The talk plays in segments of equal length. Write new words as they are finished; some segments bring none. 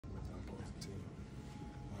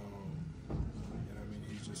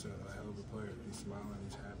just a hell of a player. He's smiling,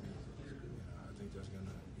 he's happy. I think that's going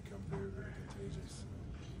to become very, very contagious.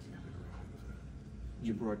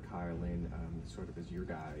 You brought Kyle in sort of as your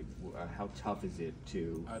guy. How tough is it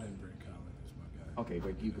to? I didn't bring Kyle in as my guy.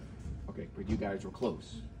 But you guys were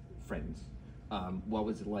close friends. What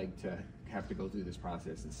was it like to have to go through this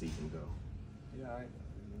process and see him go? Yeah, I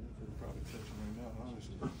could probably touch him right now,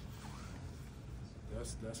 honestly.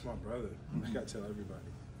 That's my brother. I got to tell everybody.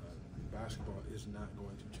 Basketball is not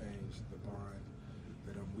going to change the bond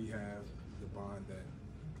that we have, the bond that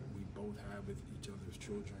we both have with each other's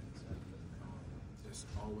children. It's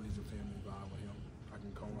always a family vibe with him. I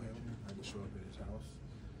can call him. I can show up at his house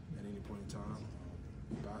at any point in time.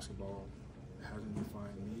 Basketball hasn't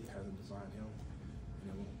defined me, hasn't defined him,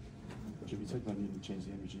 and it won't. Jim, you talked about needing to change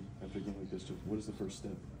the energy after a game like this. What is the first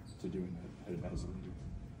step to doing that as a leader?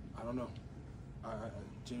 I don't know. I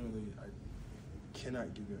genuinely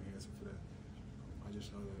cannot give you an answer for that. I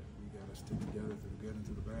just know that we got to stick together through the good and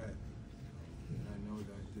through the bad. And I know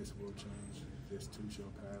that this will change. This too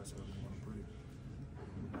shall pass, however you want to put it.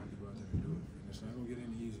 We're going to go out there and do it. And it's not going to get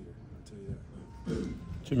any easier, I'll tell you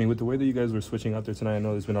that. Jimmy, with the way that you guys were switching out there tonight, I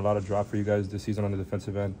know there's been a lot of drop for you guys this season on the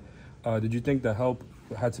defensive end. Did you think the help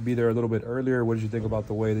had to be there a little bit earlier? What did you think about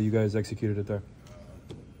the way that you guys executed it there?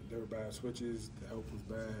 There were bad switches. The help was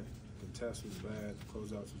bad. The test was bad. The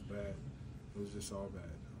closeouts was bad. It was just all bad.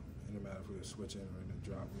 It didn't matter if we were switching or in the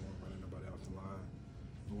drop. We weren't running nobody off the line.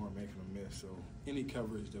 We weren't making a miss. So any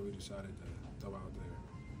coverage that we decided to throw out there,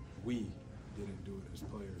 we didn't do it as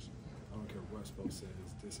players. I don't care what Spo says.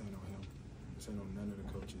 This ain't on him. This ain't on none of the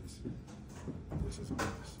coaches. This is on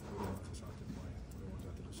us. We're the ones that's out there playing. We're the ones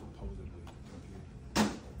out there supposedly competing.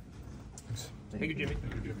 Thank you, Jimmy.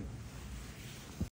 Thank you, Jimmy.